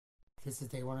This is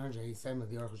day 187 of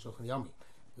the Aruch Shulchan Yomi.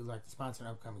 If you'd like to sponsor an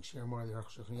upcoming share more of the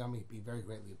Aruch Shulchan Yomi, it'd be very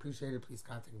greatly appreciated. Please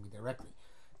contact me directly.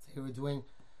 Today we're doing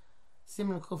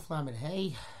Siman Kuf Lamed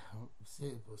Hey.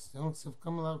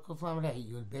 Kuf Lamed Hey.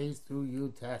 Yud Beis through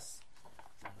Yud Tes.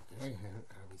 Okay, and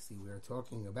obviously we are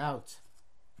talking about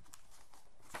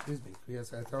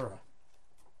Kriyas HaTorah.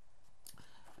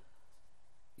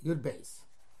 Yud Beis.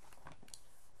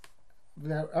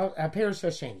 Now, Perish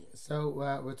Hasheni. So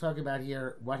we're talking about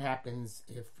here what happens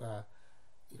if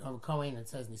you don't have a Kohen that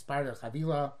says Nispar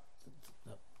Chavila,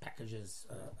 the package is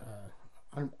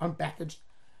unpackaged.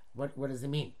 What does it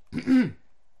mean?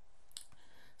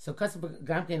 So Kasab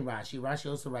Gamken Rashi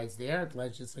also writes there.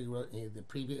 Just like the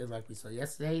previous, like we saw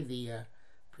yesterday, the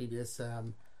previous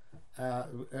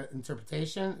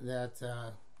interpretation that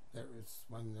there is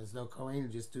when there's no Kohen,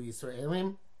 just do Yisrael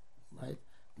Elim, right?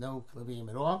 No Klavim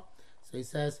at all. So he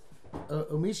says,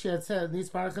 Umisha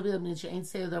needs Parachavila means she ain't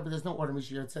say that, but there's no order.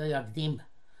 Misha Yagdim.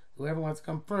 Whoever wants to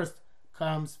come first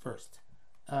comes first.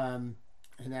 And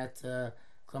that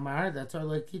Klamar, that's our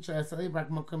like Kicha Salibrak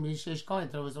Mokum Yishesh Kohen.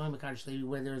 There was only Makadosh Levi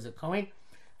where there is a Kohen.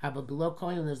 But below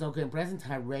Kohen, when there's no Kohen present,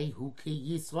 Harei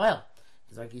Huki Yisrael.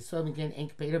 It's like Yisrael again,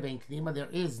 Enk Peter Ben Knima. There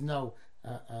is no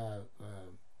what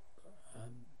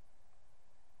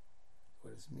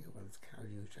is me? What is how do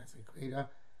you translate Kreda?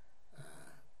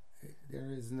 There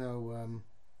is no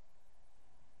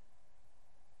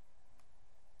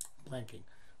blanking.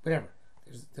 Whatever.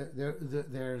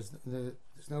 There's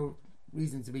no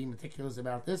reason to be meticulous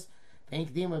about this.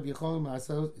 It's not an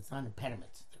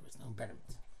impediment. There is no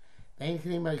impediment.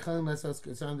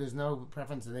 There's no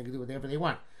preference, and they can do whatever they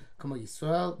want. Come on,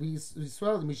 Yisrael,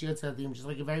 the Mashiach just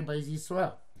like if everybody's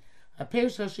Yisrael. A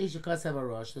parish have a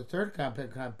Rosh. The third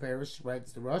parish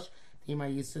writes the Rosh.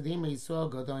 Yisrael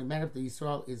Godol. Matter if the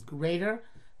Yisrael is greater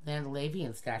than the Levi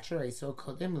in stature. Yisrael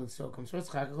Kodim, and Yisrael comes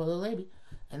first. Levi,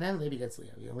 and then Levi gets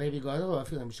Levi. Levi Godol.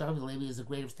 The Levi is a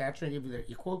greater stature, and if they're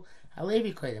equal,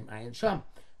 Levi Kodim. Ayin Sham.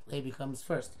 Levi comes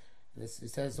first. This it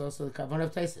says also the Kavan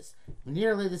of Taisis.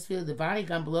 Nearly this field, the body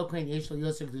gone below Kohen Yeshel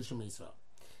Yosef Kedushim Yisrael.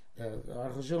 The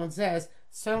Aruch Shulchan says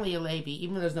certainly a Levi,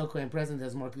 even though there's no Kohen present,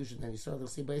 has more Kedusha than Yisrael. They'll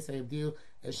see Beis Hayabdil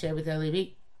as Shevet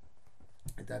Levi.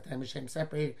 At that time, Hashem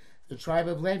separated the tribe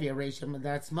of Levi, Rishon, and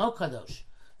that's Mo Kadosh.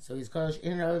 So he's Kadosh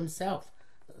in and of himself.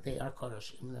 They are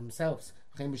Kadosh in themselves.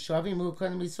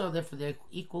 Therefore, they're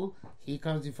equal. He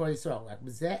comes before Yisrael.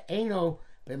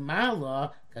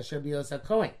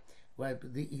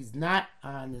 He's not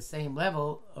on the same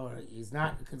level, or he's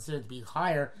not considered to be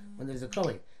higher when there's a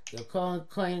Kohen. The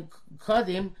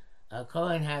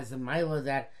Kohen has a mila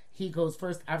that he goes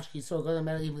first. After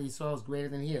Yisrael, even Yisrael is greater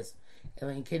than he is.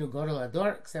 Except if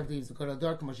he's a Godol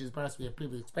Ador, we have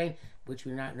previously explained, which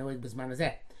we're not knowing Bisman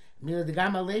Azeh. But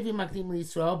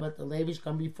the Levish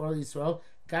come before Yisrael.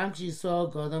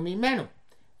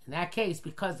 In that case,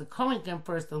 because the Kohen came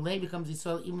first, the Levi comes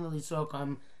Yisrael, even though the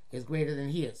Yisrael is greater than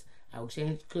he is. I will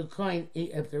change Kohen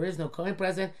if there is no Kohen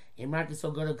present. There's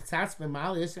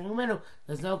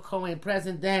no Kohen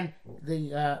present, then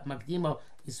the Makdimo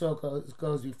Yisrael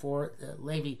goes before the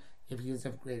Levi if he is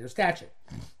of greater stature.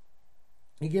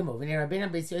 If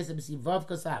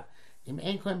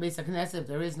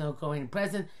there is no Kohen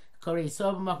present,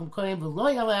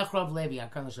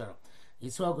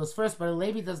 Yisrael goes first, but a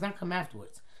Levi does not come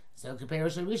afterwards. So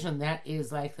that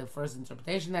is like the first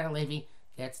interpretation that a Levi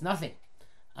gets nothing.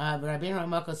 But Rabbeinu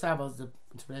Ramah Kosav was the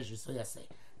interpretation so yesterday.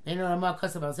 Rabbeinu Ramah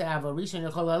Kosav will say,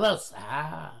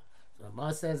 so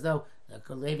Ramah says though that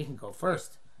Levi can go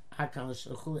first. Those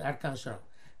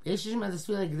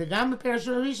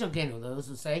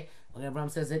who say, when Abraham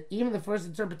says that even the first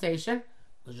interpretation,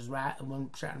 which is when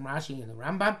Rashi and the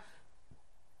Rambam,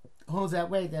 holds that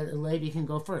way that a Levi can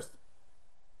go first.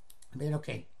 But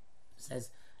okay, says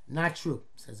not true,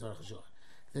 says Aruch Shulchan.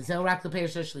 There's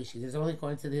only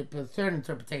going to the third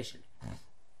interpretation.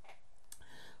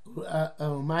 Why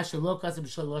doesn't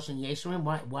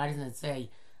it say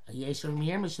Yeshurun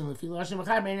here?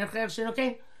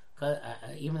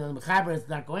 Even though the Mechaber is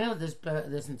not going with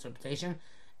this interpretation,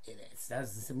 it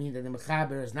doesn't mean that the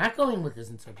Mechaber is not going with this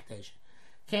interpretation.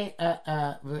 So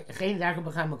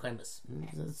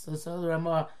the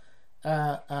Ramah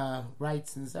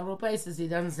writes in several places. He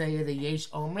doesn't say the Yesh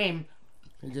Omrim.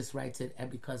 He just writes it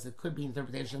because it could be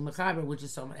interpretation of Mechaber, which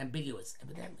is somewhat ambiguous,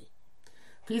 evidently.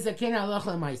 This is the Halach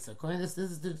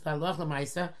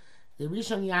L'Maisa. The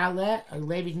Rishon Ya'aleh, a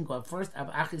Levi can go up first, but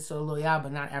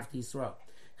not after Yisrael.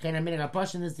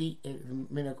 Passion is the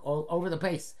minhag all over the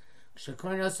place.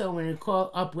 Also, when you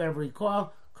call up wherever you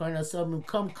call, come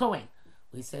Kohen.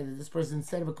 We say that this person,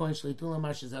 instead of a Kohen, Shleitula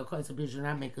Mash is a Kohen, so people should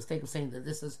not make a mistake of saying that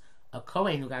this is a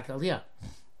Kohen who got the Aliyah.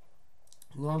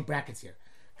 long brackets here.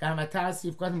 Gamatas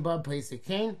you've gotten Bob place a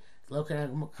cane.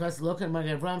 Lokan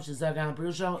Magen Avram Shazagan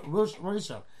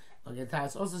Rishon.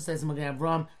 Magatas also says Magen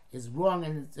Avram is wrong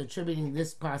and it's attributing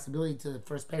this possibility to the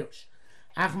first Perush.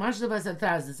 Achmash the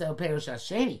Vasataz is El Perush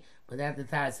Hasheni, but that the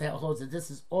Taz holds that this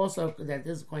is also that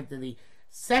this is going to the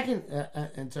second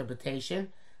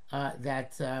interpretation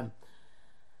that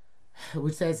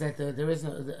which says that there is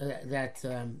no that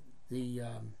the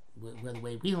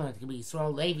way we learn it can be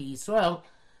Yisrael Levi Yisrael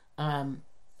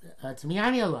to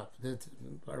Miyani Allah. The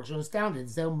Baruch Shem astounded.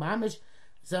 Zel Mamish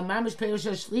Perush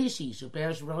Shlishi Shu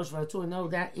Perush Rosh Vatur. No,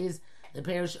 that is the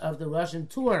parish of the Russian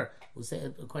tour. Who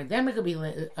say according to them it could be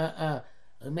made of the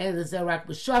Zerak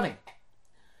B'Shavin.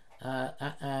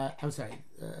 I'm sorry.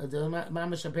 The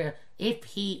Mamish if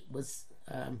he was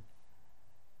the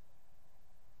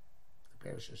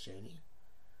parish of Sheni.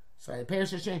 Sorry, the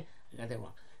parish of Sheni. I got that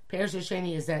wrong. Parish of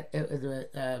Sheni is that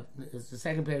is the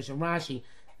second parish of Rashi.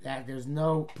 That there's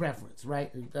no preference, right?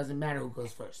 It doesn't matter who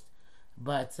goes first.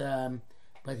 But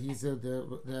he's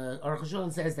the Aruch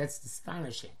HaShulchan says that's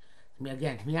astonishing. I mean,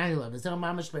 again, this is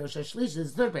the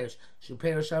third parish. Shu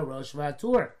Perush Rosh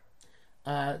Vatur.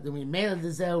 Then we made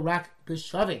the Zel Rak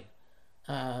B'Shavin.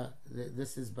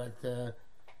 This is but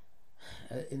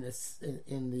in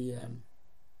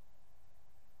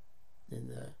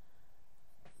the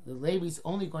Levi's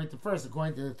only going to first,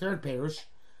 according to the third parish,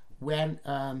 when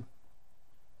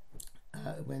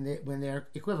they're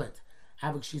equivalent.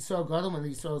 Avik Shisol Godel, when the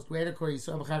Yisrael is greater, Kor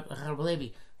Yisrael B'Char Levi.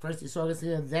 First Yisrael is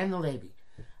leader, then the Levi.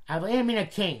 Avayim Mina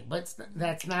King, but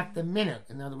that's not the minhag.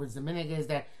 In other words, the minhag is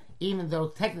that even though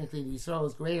technically the Yisrael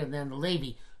is greater than the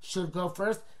Levi, should go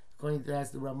first. According to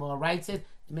as the Ramah writes it,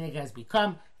 the minhag has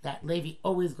become that Levi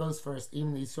always goes first,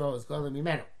 even the Yisrael is Godel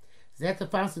Mimenu. Zet the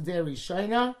Fasu De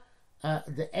Rishayna,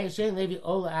 the Eshen Levi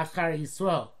Ola Achar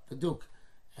Yisrael, the Duke,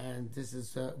 and this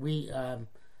is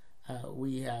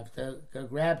we have to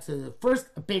grab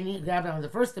on the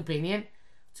first opinion,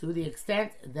 to the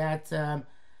extent that the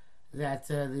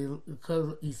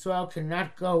Yisrael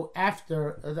cannot go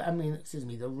after.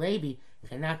 The Levi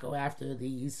cannot go after the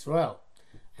Yisrael,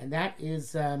 and that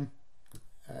is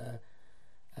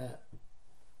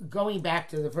going back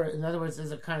to the first. In other words,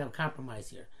 there's a kind of compromise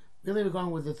here. Really, we're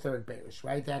going with the third parish,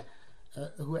 right? That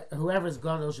whoever's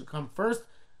Gadol should come first,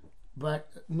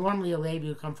 but normally a Levi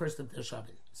will come first if they're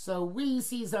Shavin. So we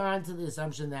seize on to the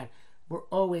assumption that we're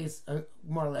always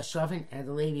more or less Shavin, and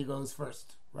the Levi goes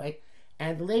first, right?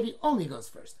 And the Levi only goes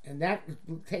first, and that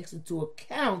takes into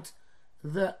account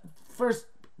the first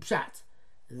shot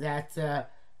that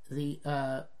the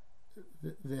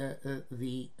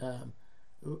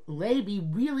Levi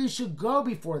really should go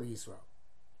before the Yisrael,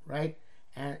 right?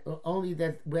 And only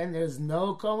that when there's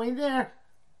no going there,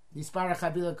 Nispara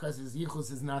Chabila, because his yichus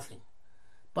is nothing.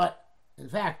 But in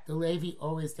fact, the Levi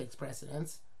always takes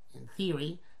precedence in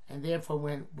theory, and therefore,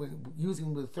 when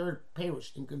using the third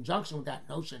parish in conjunction with that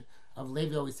notion of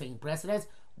Levi always taking precedence,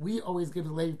 we always give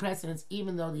the Levi precedence,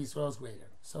 even though the Yisrael is greater.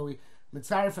 So we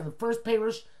mitzvah from the first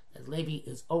parish that Levi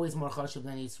is always more chashuv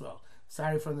than Yisrael.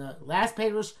 Sorry from the last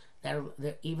parish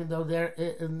that even though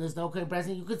there's no clear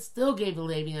precedent, you could still give the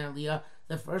Levi and Aliyah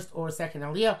the first or second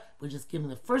Aliyah. We're just giving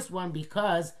the first one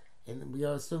because. And we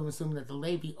assume that the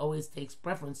Levi always takes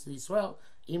preference to Yisrael,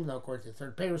 even though according to the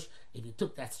third parish, if you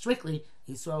took that strictly,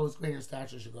 Yisrael who's greater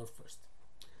stature should go first.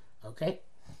 Okay?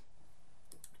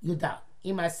 Yudah.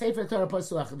 Ima Sefer Torah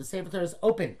Posuach. The Sefer Torah is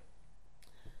open.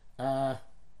 Mishapura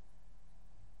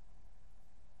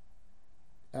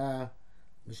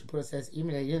says,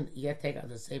 even they didn't yet take out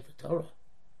the Sefer Torah.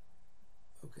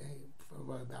 Okay?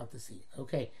 We're about to see.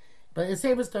 Okay. But the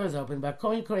Sefer Torah is open. But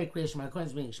Kohen Korei Kriya Shema,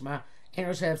 Kohen's being Shema, and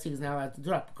Rosh Hashanah is not allowed to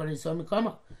drop. According to Yisrael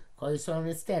Mikomo, call Yisrael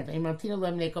instead. We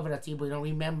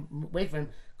don't wait for him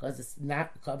because it's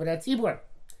not Kavod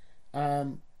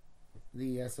HaTzibur.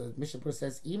 So Mishnah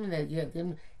says even that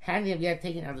you hadn't yet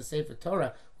taken out the Sefer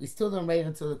Torah, we still don't wait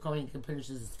until the Kohen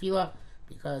finishes his tefillah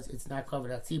because it's not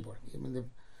Kavod HaTzibur.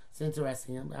 It's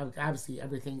interesting. Obviously,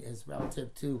 everything is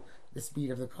relative to the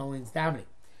speed of the Kohen's davening.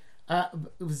 When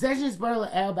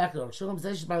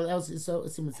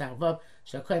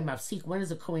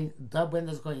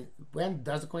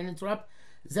does the Kohen interrupt?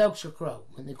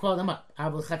 When they call them up,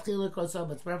 but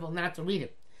it's preferable not to read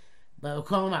it, but we'll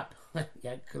call them up.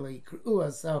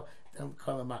 So don't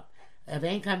call them up.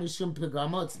 It's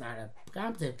not a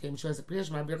competitive game. It's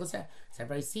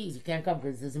everybody sees you can't come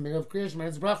because it's in the middle of Kriyash and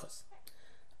it's brachos.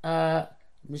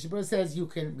 Mishabur says you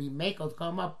can be makel to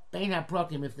call them up, Bein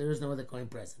HaProkim, if there is no other Kohen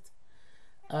present.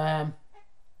 How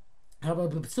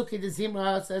about B'Psuki de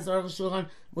Zimra says Aruch HaShulchan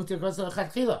Mutar Kosel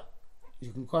Chadchila.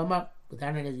 You can call him up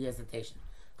without any hesitation.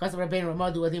 Because of Rabbeinu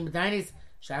Ramadu with him Medainis,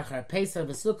 Shachar Pesach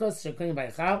Vesukos, Shekrim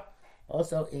Baichal,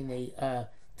 also in the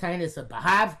Tainus of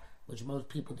Bahav, which most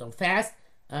people don't fast.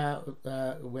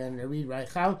 When they read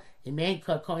Raichal, it may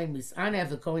Kohen Misana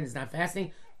if the Kohen is not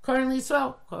fasting. Currently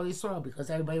Yisrael, because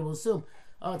everybody will assume,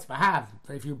 oh, it's Bahav.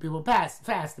 Very few people fast.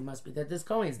 It must be that this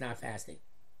Kohen is not fasting.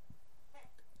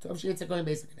 So if it's a Kohen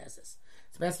basic Knesses,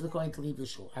 it's best for the Kohen to leave the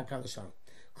shul. Hakal Shalom.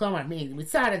 Klomar, meaning the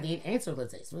Mitzvah Din answer,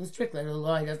 let's say. So in the strict letter of the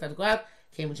law, he doesn't have to go out.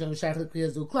 Came and show Shach Kriya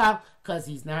Zuklau, because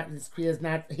his Kriya is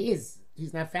not his.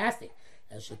 He's not fasting.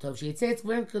 As Shatov Sheitzitz,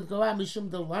 when could go out Mishum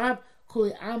Delab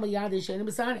Kuli Alma Yadish and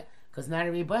Misana, because not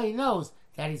everybody knows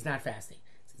that he's not fasting.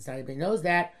 Since not everybody knows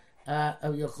that, he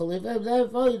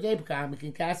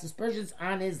can cast aspersions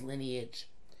on his lineage.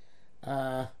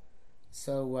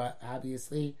 So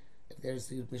obviously, if there's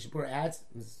the Mishapur adds,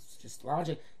 it's just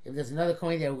logic. If there's another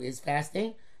coin that is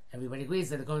fasting, everybody agrees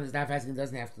that the coin is not fasting and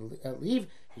doesn't have to leave.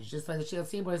 It's just like the Shil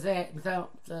Sibor say,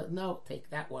 no, take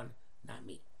that one, not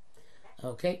me.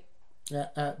 Okay.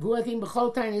 Who I think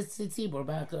B'chol Tain is Tzibor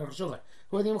about the Shulchan.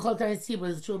 Who I think B'chol Tain is Tzibor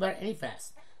is true about any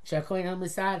fast. Shakoin on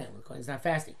Misadim, the coin is not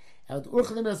fasting. But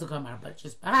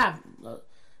just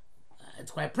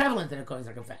it's quite prevalent that a coin is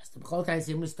not going to fast. B'chol Tain is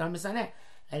Mistam Misaneh.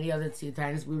 Any other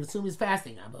Tzitainis we would assume is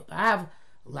fasting. But Bahav,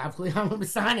 Lav Kli Hamel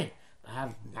Misaneh.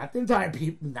 Bahav, not the entire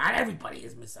people, not everybody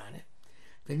is Misaneh.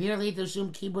 The nearly to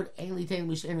Shum Kibud Ain't Litain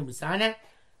Mishenu Misaneh.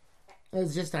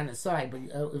 It's just on the side, but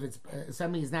if it's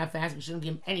something is not fasting, we shouldn't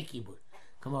give him any kibud.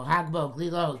 Come on, Hagbo,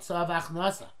 Glilo, Tzav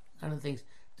Achnasa. None of the things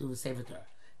do with Sefer Torah.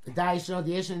 The Daishno,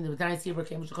 the Yishin, the B'tai Sibur,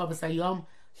 Kem Shechov Sayom,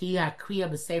 Hiya Kriya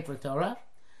B'Sefer Torah.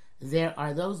 There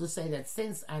are those who say that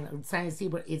since on B'tai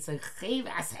Sibur, it's a Chev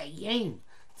Asayim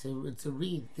to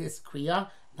read this Kriya,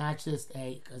 not just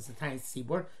because the B'tai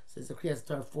Sibur, so it's a Kriya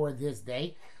Torah for this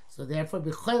day. So therefore,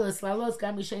 B'cholas Lalos,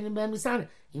 Gam Yishenim Ben Misana.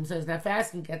 Even so, he's not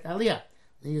fasting, get Aliyah.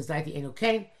 He is like the Eno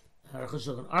Kain.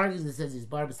 Shulchan argues and says he's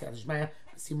bar b'sad Shmaya.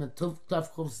 Siman Tov Chuf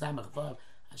Samach Vav.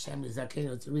 Hashem is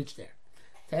Zakeno to reach there.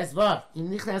 Tes Vav. Im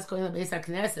Nichnas Kohen Beis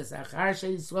HaKnesses. Achar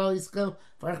Yisrael Yisrael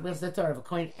Farach Birchas Torah. If a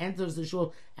Kohen enters the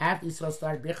shul after Yisrael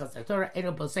started Birchas Torah,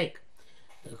 Eno Posek.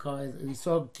 Because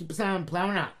Yisrael keeps on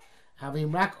plowing out.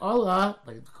 Having Rak Allah,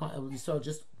 but Yisrael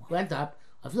just went up.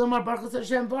 I feel more Baruch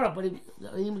Hashem Baruch, but he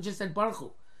just said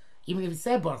Baruch. Even if he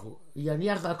said Baruch,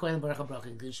 Yaniach HaKohen Baruch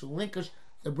HaBaruch. He should linkish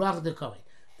the bracha of the Kohen.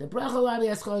 The bracha Labi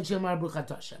Eschol Shemar Bruchat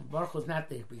Hashem. Baruch was not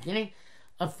the beginning.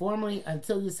 Formally,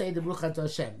 until you say the Bruchat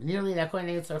Hashem. Nearly that Kohen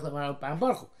ain't Tzarech Lamar Pam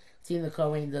Baruch. Seeing the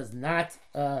Kohen does not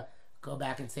go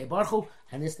back and say Baruch,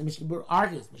 and this the Mishnah Berurah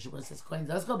argues. Mishnah Berurah says Kohen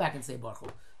does go back and say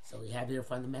Baruch. So we have here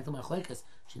fundamental machlekes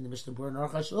between the Mishnah Berurah and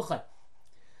Aruch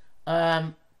HaShulchan.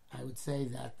 I would say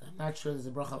that I'm not sure there's a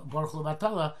Baruch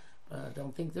L'Batala. I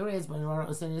don't think there is, but in order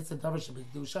to say it's a davar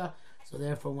shebekdusha, so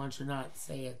therefore one should not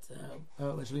say it.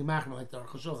 It should be machmer like the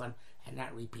Aruch HaShulchan and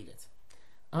not repeat it.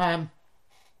 But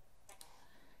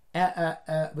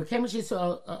Kemesh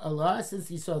saw Allah, since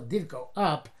Yisrael did go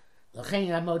up, the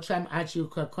Kohen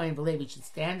Levi should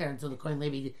stand there until the Kohen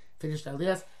Levi finished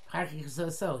Aliyah.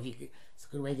 So it's a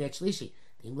good way to get shlishi.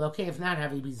 If not,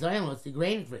 have he be zoyin, it's the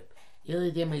grain grip. But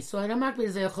if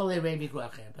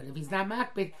he's not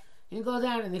makbid, you can go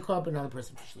down and they call up another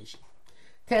person for shlishi.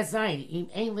 Test Zayin,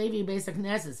 ain't Levi basic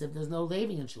Knesses if there's no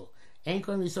Levi in shul. Ain't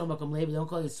calling Yisrael makom Levi, don't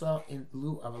call Yisrael in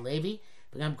lieu of a Levi.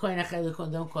 But I'm Kohen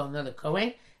Achel, don't call another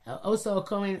Kohen. Also a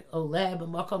Kohen Oleb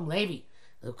makom Levi.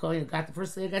 The Kohen who got the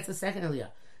first Aliyah gets the second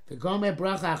Aliyah. The Gomer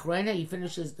Bracha Achreina, he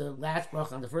finishes the last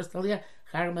Bracha on the first Aliyah.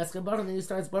 Chayim Maschem Baruch, and then he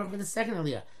starts Baruch for the second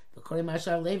Aliyah. The Kohen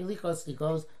Mashal Levi Likos, he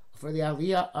goes for the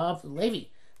Aliyah of Levi.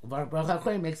 Bracha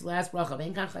Achreina makes the last Bracha.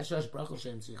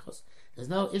 There's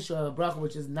no issue of a Bracha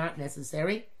which is not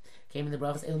necessary. Came in the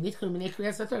Brachas,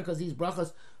 because these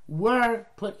Brachas were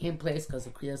put in place because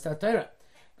of Kriyas HaTorah.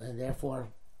 And therefore,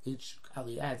 each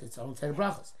Aliyah has its own set of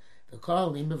Brachas. The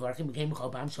Kohanim Bevarchim became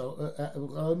Chol Pam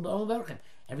Bevarchim.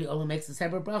 Every Olam makes a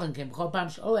separate bracha and came Chol Pam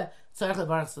Sho'eh Tzarech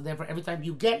Levarch. So therefore, every time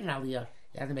you get an Aliyah,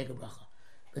 you have to make a bracha.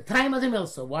 The time of the mill.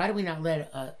 So why do we not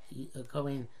let another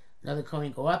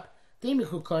Kohen go up? They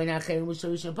call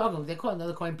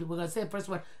another Kohen. People are going to say the first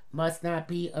one must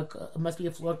be a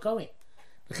flawed Kohen.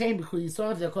 If they call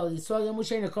Yisrael Yom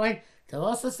Moshe a Kohen, they'll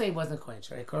also say it wasn't a Kohen.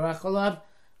 Korach Olav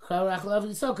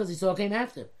Yisrael, because Yisrael came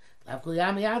after him. Not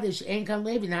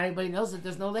everybody knows that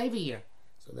there's no Levi here,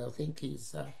 so they'll think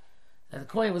that the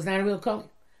Kohen was not a real Kohen.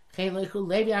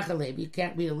 You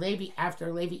can't be a Levi after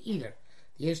a Levi either.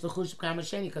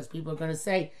 Because people are going to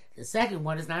say the second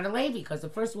one is not a Levi because the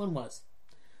first one was.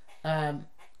 Kohen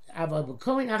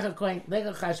after Kohen,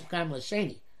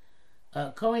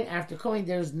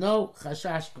 there's no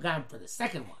chashash pagam for the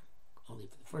second one, only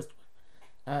for the first one.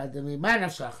 the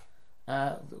Mimanavshach,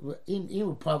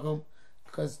 in Pogum,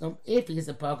 because if he's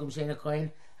a Pogum, Shana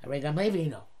Kohen, a Regam Levi,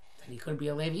 no. Then he couldn't be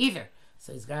a Levi either.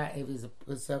 So he's got, if he's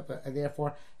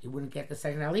therefore, he wouldn't get the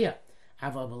second Aliyah.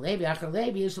 Aval Levi, Achar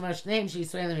Levi, Yishmash name,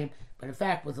 but in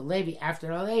fact, with a Levi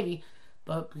after a Levi,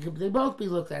 but they both be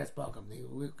looked at as Pogum.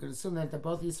 We could assume that they're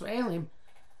both Yisraelim,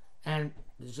 and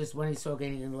there's just one Yisrael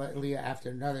getting an Aliyah after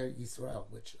another Yisrael,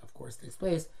 which of course takes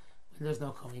place when there's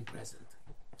no Kohen present.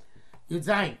 Yud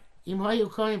Zayin. Im hayu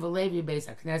Kohen v'Levi beis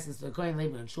hakneses, the Kohen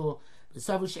Levi and Shul,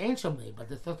 b'savush ein shom Levi, but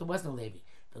they thought there was no Levi.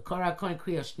 The Korah Kohen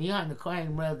Kriya Shniya, and the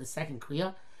Kohen read the second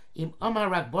Kriya. Im Omar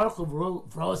Rak Baruch Hu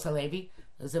v'ros HaLevi,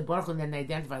 there's a Baruch Hu, and then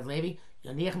identified Levi.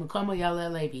 Yoniach Mekomo Yaleh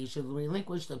Levi, he should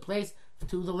relinquish the place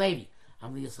to the Levi.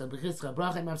 Am liyasle b'chitzcha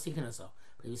bracha im mafsikin oso.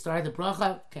 But if you start the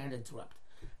bracha, can't interrupt.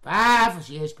 V'af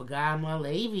sheyesh pagam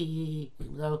Levi,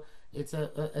 even though it's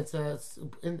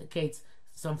indicates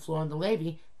some flaw in the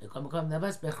Levi, he has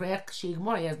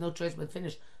no choice but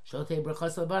finish. Furthermore,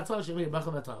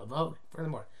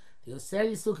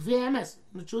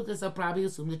 the truth is, they'll probably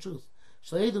assume the truth.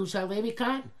 They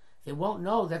won't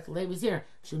know that the Levi is here.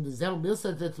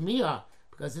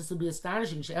 Because this will be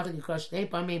astonishing.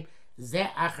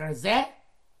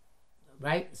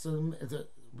 Right? So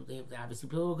obviously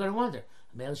people are going to wonder.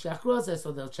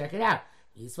 So they'll check it out.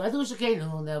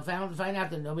 They'll find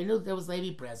out that nobody knew there was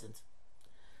Levi present.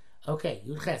 Okay,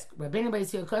 Yudches. Rabbeinu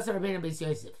Beis Yosef, Kosa Rabbeinu Beis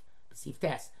Yosef. Besif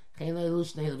Tes. Kein lo yilu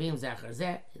shnei levim zachar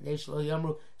zeh. They shlo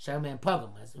yomru shalman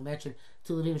pogum. As we mentioned,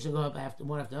 two levim should go up after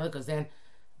one after another, because then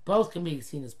both can be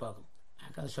seen as pogum.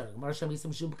 Hakal Shor. Gemara Shem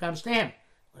Yisam Shum Bekam Shneim.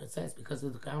 What it says, because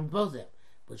of the count of both of them,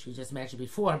 which we just mentioned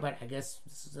before, but I guess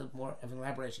this is more of an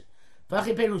elaboration.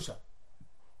 Vachi Perusha.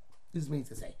 This means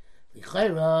to say,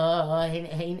 Lichayra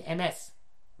hein emes.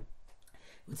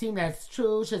 It would seem that's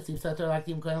true. Levi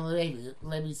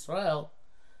Israel.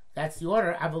 That's the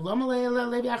order.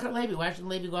 Why shouldn't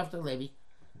Levi go after Levi?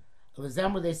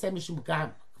 They said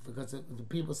because the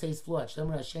people say it's flawed.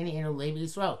 Levi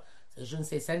Israel. So they shouldn't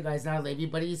say second guy is not Levi,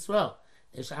 but Israel.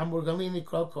 They should Amurgalini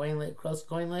Kohen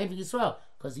Levi Israel,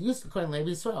 because he used to Kohen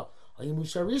Levi Israel. Or you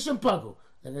Musharishim Pagu.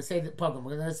 They're going to say the Pogum.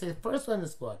 We're going to say the first one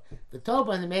is flawed. The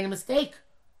Toba, and they made a mistake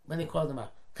when they called him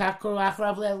out. Kakor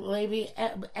Achrav Levi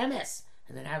MS.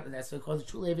 And then that's what we call the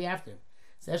true Levi after him.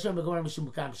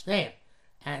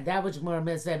 And that which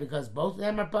Gemara said, because both of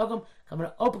them are Pogum, coming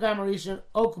to Opagam Rishon,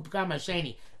 Okupagam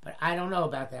Hasheni. But I don't know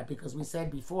about that, because we said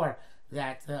before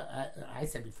that, I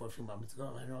said before a few moments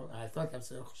ago, I thought that's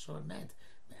what it meant.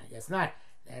 I guess not.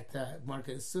 That one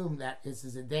could assume that this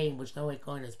is a day in which no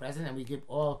Kohen is present, and we give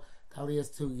all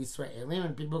Taliyas to Yisraelim,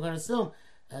 and people are going to assume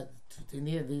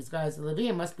neither of these guys, the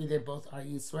Levium, must be they both are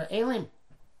Yisraelim.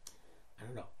 I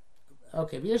don't know.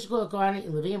 Okay, V'yeshkol Kohanim,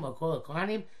 Levium, or Kol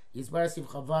Kohanim, Yisbarasiv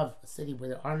Chavav, a city where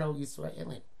there are no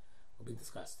Yisraelim, will be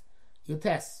discussed.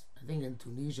 Yutes, I think in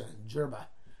Tunisia, in Jerba,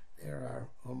 there are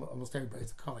almost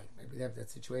everybody's a Kohen. Maybe they have that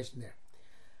situation there.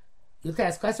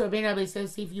 Yutes, Kasser Rabbeinu Beisev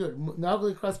Sif Yud,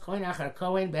 Nogli Cross Kohen Achar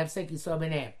Kohen, Bevsek Yisrael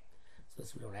Beneim. So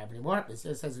this we don't have anymore. This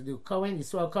says to do Kohen,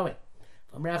 Yisrael Kohen.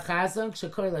 From Rachazon,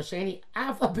 Shekoi Lasheni,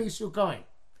 Alpha Bishu Kohen.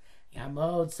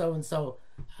 Yamod, so and so,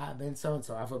 Ben so and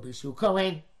so, Alpha Bishu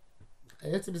Kohen.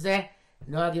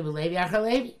 No, I'll give a Levi after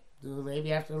Levi. Do a Levi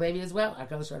after Levi as well.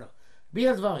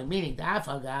 Meaning the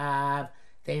Afagav,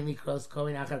 daily cross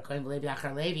Kohen Achar Kohen Levi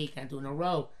Achar Levi, can't do in a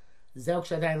row. Zelk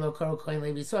Shadai Lo Karo Kohen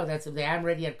Levi Yisrael. That's if they haven't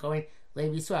read yet Kohen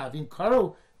Levi Yisrael. If in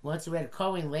Karo once you read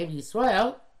Kohen Levi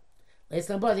Yisrael, let's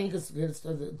not bother. It's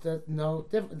no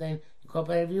different. Then you call it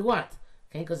whatever you want.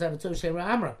 Okay, because I have a Tur Shema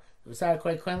Amram. If you start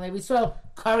Kohen Levi Yisrael,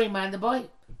 Kari Man the boy.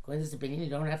 According to this opinion, you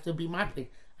don't have to be marketing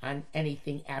on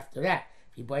anything after that.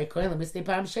 If you buy a coin, Mr.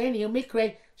 Pam Shani, you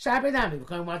mikre Shabbat. If a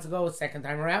coin wants to go a second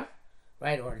time around,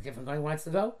 right, or a different coin wants to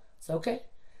go, it's okay.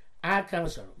 But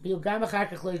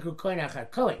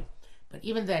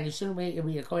even then, you shouldn't read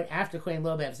a coin after coin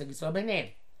low bev, like you saw by name.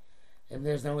 If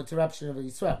there's no interruption of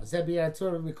Yisrael.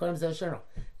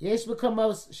 Yesh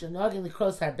bekomos shenogin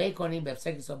likros habe konim bev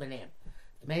seki so benem.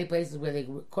 Many places where they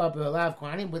call up a lot of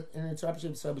kohanim with an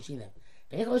interruption so between them.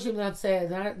 Bechoshim not say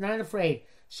not afraid.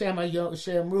 Shemru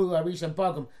Arisham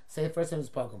Pogum. Say the first one was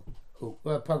Pogum. Who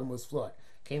Pogum was flawed.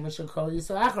 Came and should call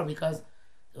Yisrael Achra because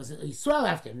it was Yisrael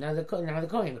after him. Now the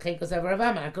Kohen. Came because of Rav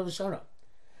Amram. Akol Shono.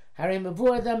 Harim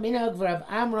Mavur the Minag Rav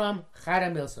Amram Chara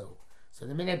Milso. So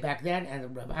the minute back then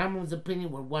and Rav Amram's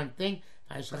opinion were one thing.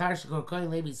 After they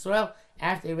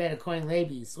read a Kohen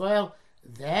Levi Yisrael,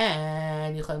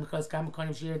 then you call because Kam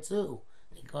Kohen Shir too.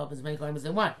 They call up as many Kohen as they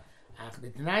want.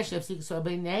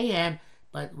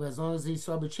 But as long as he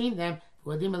saw between them,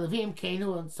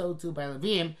 and so too by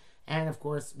Levim, and of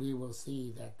course we will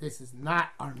see that this is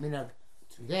not our minhag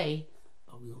today,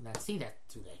 but we will not see that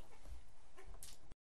today.